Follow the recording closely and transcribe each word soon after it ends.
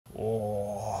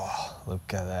Oh,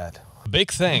 look at that. Big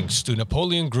thanks to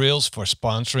Napoleon Grills for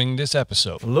sponsoring this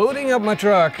episode. Loading up my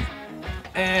truck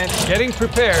and getting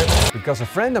prepared because a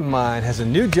friend of mine has a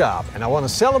new job and I want to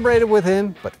celebrate it with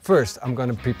him. But first I'm going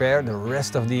to prepare the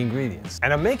rest of the ingredients.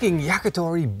 And I'm making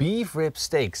yakitori beef rib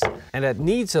steaks, and that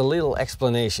needs a little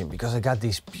explanation because I got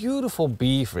these beautiful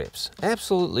beef ribs,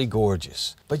 absolutely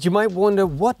gorgeous. But you might wonder,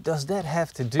 what does that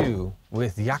have to do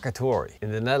with yakitori?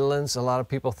 In the Netherlands, a lot of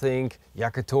people think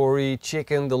yakitori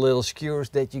chicken, the little skewers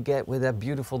that you get with that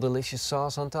beautiful delicious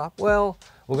sauce on top. Well,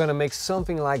 we're gonna make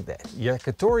something like that.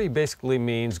 Yakitori basically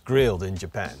means grilled in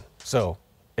Japan. So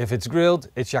if it's grilled,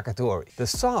 it's yakitori. The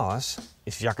sauce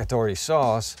is yakitori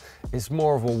sauce. It's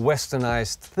more of a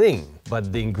westernized thing,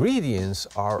 but the ingredients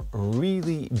are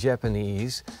really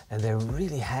Japanese and they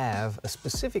really have a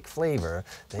specific flavor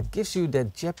that gives you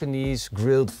that Japanese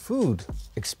grilled food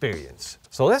experience.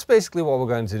 So that's basically what we're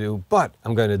going to do, but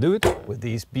I'm going to do it with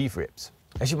these beef ribs.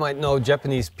 As you might know,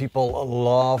 Japanese people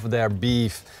love their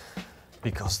beef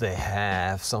because they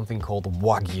have something called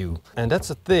Wagyu. And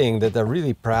that's a thing that they're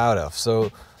really proud of.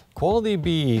 So quality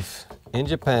beef in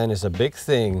Japan is a big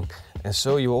thing. And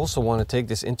so you also want to take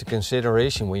this into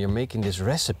consideration when you're making this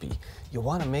recipe. You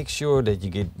want to make sure that you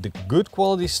get the good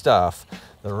quality stuff,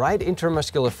 the right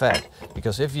intramuscular fat.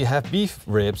 Because if you have beef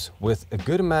ribs with a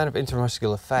good amount of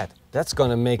intramuscular fat, that's going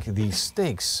to make these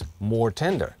steaks more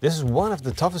tender. This is one of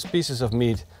the toughest pieces of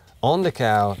meat on the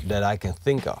cow that I can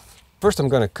think of. First, I'm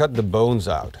going to cut the bones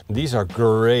out. These are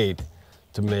great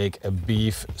to make a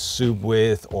beef soup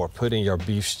with or put in your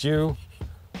beef stew.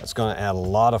 That's going to add a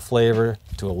lot of flavor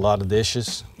to a lot of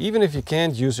dishes. Even if you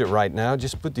can't use it right now,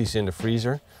 just put these in the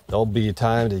freezer. There'll be a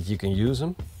time that you can use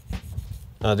them.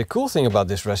 The cool thing about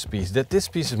this recipe is that this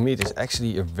piece of meat is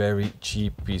actually a very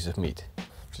cheap piece of meat.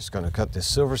 Just going to cut this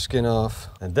silver skin off,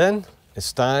 and then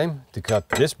it's time to cut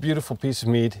this beautiful piece of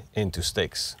meat into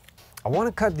steaks. I want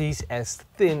to cut these as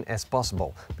thin as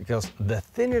possible because the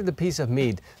thinner the piece of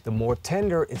meat, the more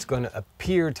tender it's going to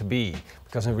appear to be.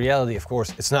 Because in reality, of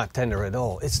course, it's not tender at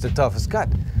all. It's the toughest cut.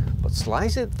 But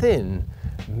slice it thin,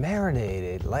 marinate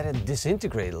it, let it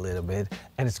disintegrate a little bit,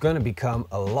 and it's going to become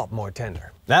a lot more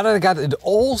tender. Now that I got it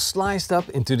all sliced up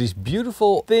into these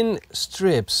beautiful thin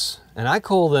strips, and I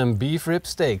call them beef rib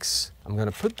steaks, I'm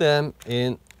going to put them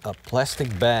in a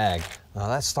plastic bag. Now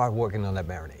let's start working on that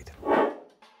marinade.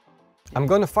 I'm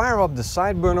going to fire up the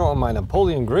side burner on my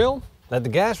Napoleon grill, let the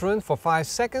gas run for 5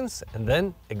 seconds and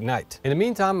then ignite. In the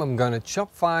meantime, I'm going to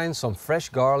chop fine some fresh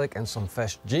garlic and some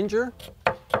fresh ginger.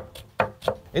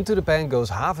 Into the pan goes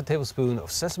half a tablespoon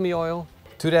of sesame oil.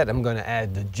 To that I'm going to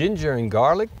add the ginger and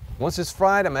garlic. Once it's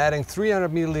fried, I'm adding 300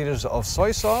 milliliters of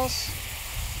soy sauce,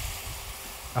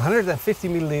 150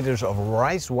 milliliters of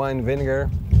rice wine vinegar,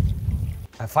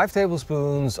 and 5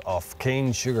 tablespoons of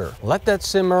cane sugar. Let that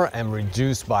simmer and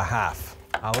reduce by half.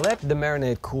 I'll let the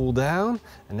marinade cool down,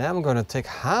 and now I'm going to take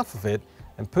half of it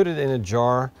and put it in a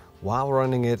jar while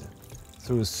running it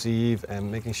through a sieve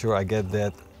and making sure I get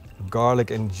that garlic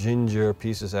and ginger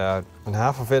pieces out. And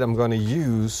half of it I'm going to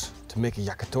use to make a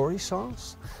yakitori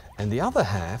sauce, and the other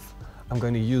half I'm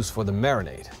going to use for the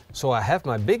marinade. So I have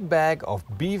my big bag of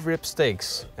beef rib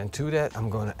steaks, and to that I'm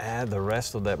going to add the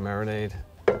rest of that marinade.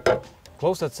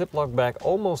 Close that Ziploc bag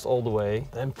almost all the way,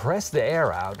 then press the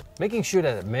air out, making sure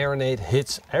that the marinade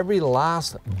hits every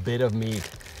last bit of meat.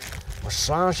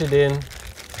 Massage it in,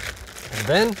 and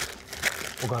then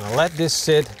we're gonna let this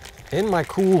sit in my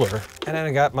cooler. And then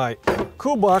I got my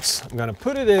cool box. I'm gonna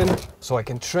put it in so I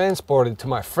can transport it to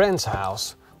my friend's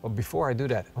house. But before I do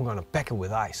that, I'm gonna pack it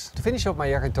with ice. To finish off my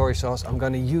yakitori sauce, I'm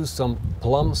gonna use some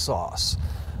plum sauce.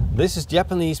 This is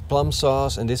Japanese plum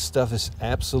sauce, and this stuff is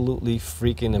absolutely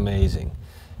freaking amazing.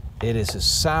 It is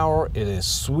sour, it is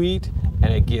sweet,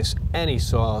 and it gives any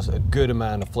sauce a good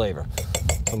amount of flavor.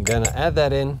 So I'm gonna add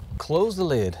that in, close the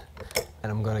lid,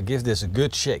 and I'm gonna give this a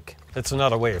good shake. That's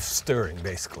another way of stirring,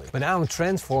 basically. But now I'm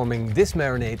transforming this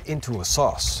marinade into a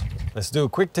sauce. Let's do a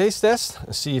quick taste test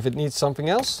and see if it needs something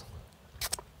else.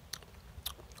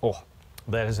 Oh,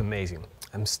 that is amazing.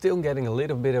 I'm still getting a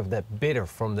little bit of that bitter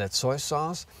from that soy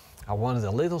sauce. I want it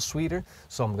a little sweeter,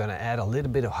 so I'm gonna add a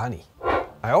little bit of honey.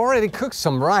 I already cooked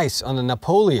some rice on the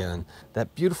Napoleon,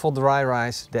 that beautiful dry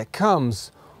rice that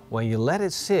comes when you let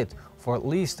it sit for at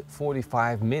least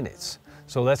 45 minutes.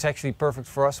 So that's actually perfect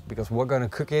for us because we're gonna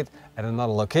cook it at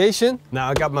another location. Now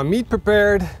I got my meat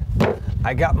prepared,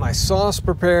 I got my sauce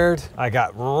prepared, I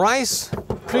got rice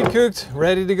pre-cooked,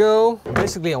 ready to go.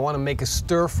 Basically, I want to make a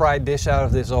stir-fried dish out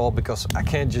of this all because I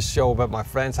can't just show up at my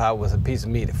friend's house with a piece of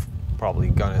meat. I'm probably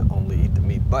gonna only eat the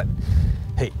meat, but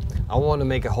hey, I want to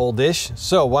make a whole dish.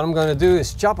 So what I'm gonna do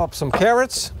is chop up some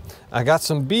carrots. I got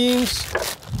some beans,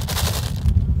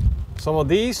 some of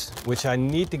these, which I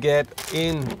need to get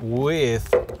in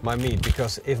with my meat,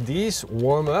 because if these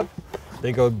warm up,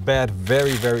 they go bad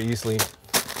very, very easily.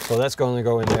 So that's going to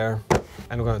go in there.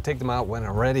 And I'm going to take them out when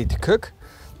I'm ready to cook.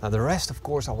 Now the rest, of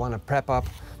course, I want to prep up,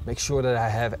 make sure that I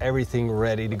have everything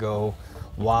ready to go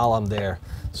while I'm there.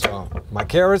 So my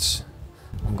carrots,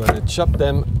 I'm going to chop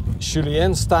them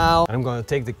julienne style. And I'm going to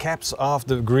take the caps off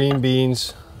the green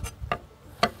beans,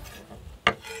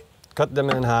 cut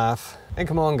them in half. And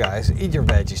come on guys, eat your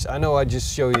veggies. I know I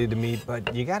just show you the meat,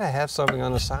 but you gotta have something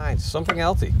on the side, something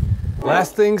healthy.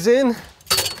 Last thing's in.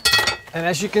 And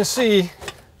as you can see,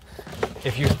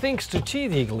 if you think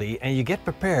strategically and you get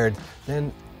prepared,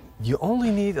 then you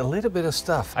only need a little bit of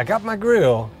stuff. I got my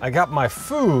grill, I got my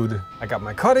food, I got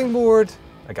my cutting board,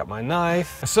 I got my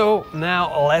knife. So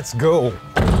now let's go.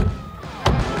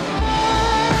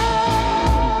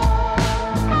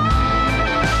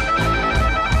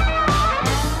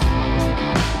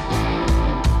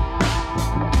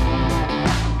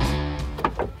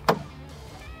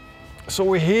 So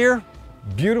we're here,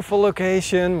 beautiful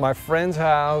location, my friend's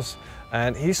house,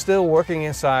 and he's still working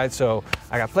inside, so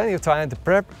I got plenty of time to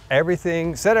prep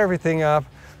everything, set everything up.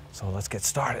 So let's get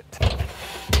started.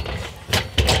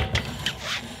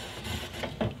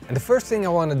 And the first thing I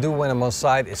want to do when I'm on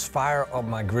site is fire up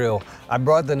my grill. I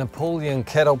brought the Napoleon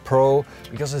Kettle Pro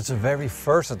because it's a very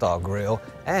versatile grill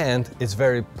and it's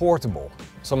very portable.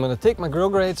 So I'm going to take my grill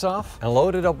grates off and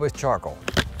load it up with charcoal.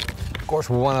 Of course,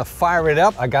 we want to fire it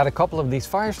up. I got a couple of these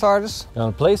fire starters. I'm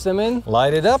going to place them in,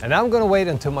 light it up, and I'm going to wait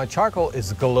until my charcoal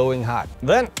is glowing hot.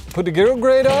 Then put the grill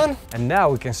grate on, and now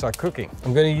we can start cooking.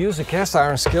 I'm going to use a cast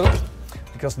iron skillet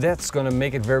because that's going to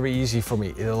make it very easy for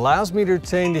me. It allows me to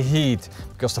retain the heat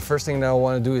because the first thing that I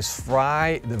want to do is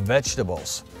fry the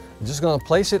vegetables. I'm just going to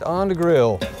place it on the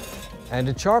grill. And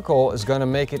the charcoal is going to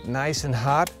make it nice and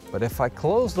hot, but if I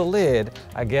close the lid,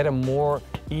 I get a more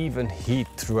even heat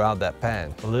throughout that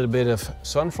pan. A little bit of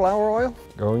sunflower oil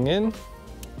going in.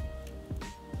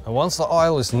 And once the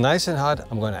oil is nice and hot,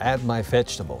 I'm going to add my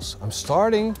vegetables. I'm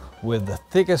starting with the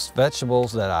thickest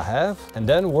vegetables that I have and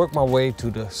then work my way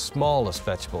to the smallest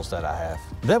vegetables that I have.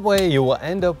 That way you will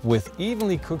end up with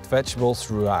evenly cooked vegetables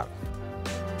throughout.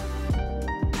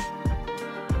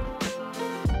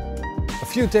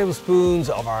 A few tablespoons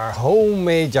of our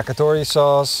homemade yakitori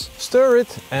sauce. Stir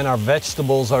it and our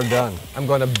vegetables are done. I'm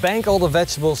going to bank all the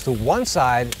vegetables to one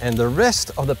side and the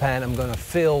rest of the pan I'm going to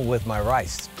fill with my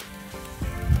rice.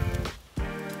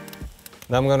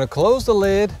 Now I'm going to close the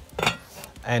lid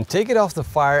and take it off the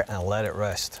fire and let it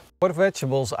rest. For the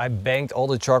vegetables, I banked all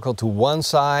the charcoal to one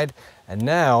side, and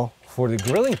now for the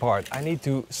grilling part, I need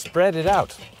to spread it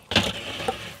out.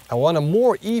 I want a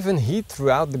more even heat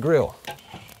throughout the grill.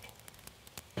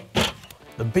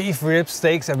 The beef rib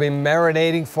steaks have been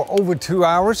marinating for over 2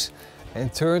 hours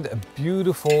and turned a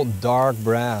beautiful dark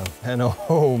brown. And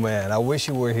oh man, I wish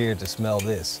you were here to smell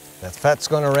this. That fat's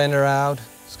gonna render out.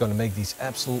 It's gonna make these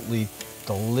absolutely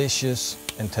delicious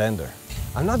and tender.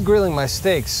 I'm not grilling my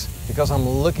steaks because I'm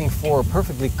looking for a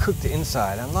perfectly cooked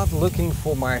inside. I'm not looking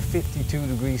for my 52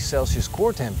 degrees Celsius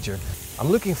core temperature. I'm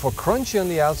looking for crunchy on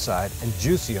the outside and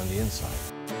juicy on the inside.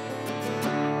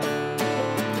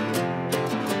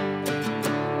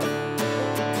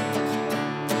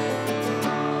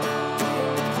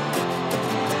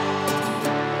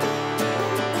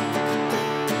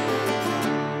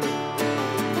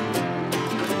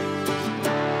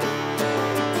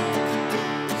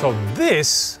 So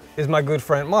this is my good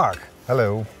friend Mark.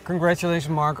 Hello. Congratulations,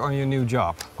 Mark, on your new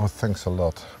job. Oh, thanks a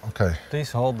lot. Okay.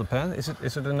 Please hold the pan. Is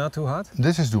it not too hot?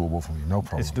 This is doable for me, no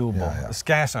problem. It's doable. Yeah, yeah. It's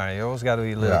cast iron. You always got to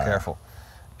be a little careful.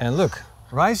 And look,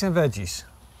 rice and veggies.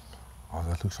 Oh,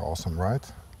 that looks awesome, right?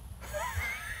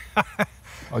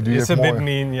 Oh, It's a bit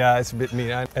mean. Yeah, it's a bit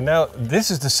mean. And now this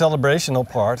is the celebrational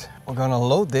part. We're gonna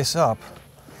load this up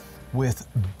with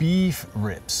beef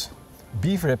ribs.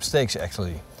 Beef rib steaks,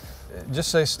 actually.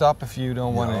 Just say stop if you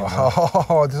don't want to.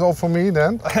 Oh, it's all for me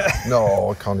then?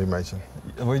 No, I can't imagine.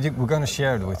 We're going to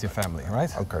share it with your family, right?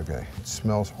 Okay, okay. It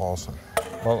smells awesome.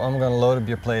 Well, I'm going to load up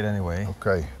your plate anyway.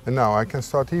 Okay. And now I can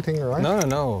start eating, right?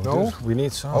 No. Dude, we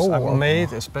need sauce. Oh, I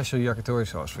made a special yakitori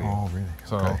sauce for you. Oh, really?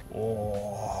 So, okay.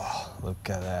 oh, look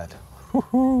at that.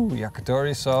 Woohoo,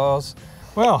 yakitori sauce.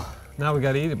 Well, now we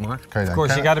got to eat it, Mark. Okay, of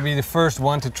course, you got to be the first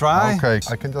one to try. Okay,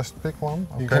 I can just pick one.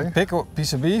 Okay. You can pick a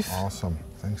piece of beef. Awesome.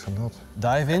 Thanks a lot.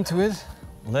 Dive into it.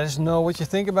 Let us know what you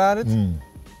think about it.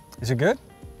 Is it good?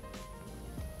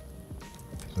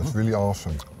 That's really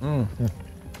awesome.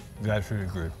 That's really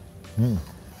good.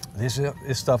 This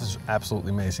stuff is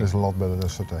absolutely amazing. It's a lot better than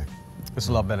sauté. It's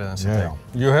a lot better than sauté. Yeah.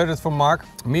 You heard it from Mark.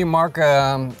 Me and Mark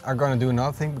are gonna do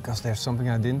another thing because there's something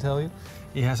I didn't tell you.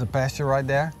 He has a pasture right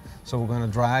there. So we're gonna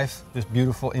drive this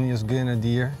beautiful Ineos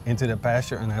Grenadier into the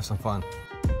pasture and have some fun.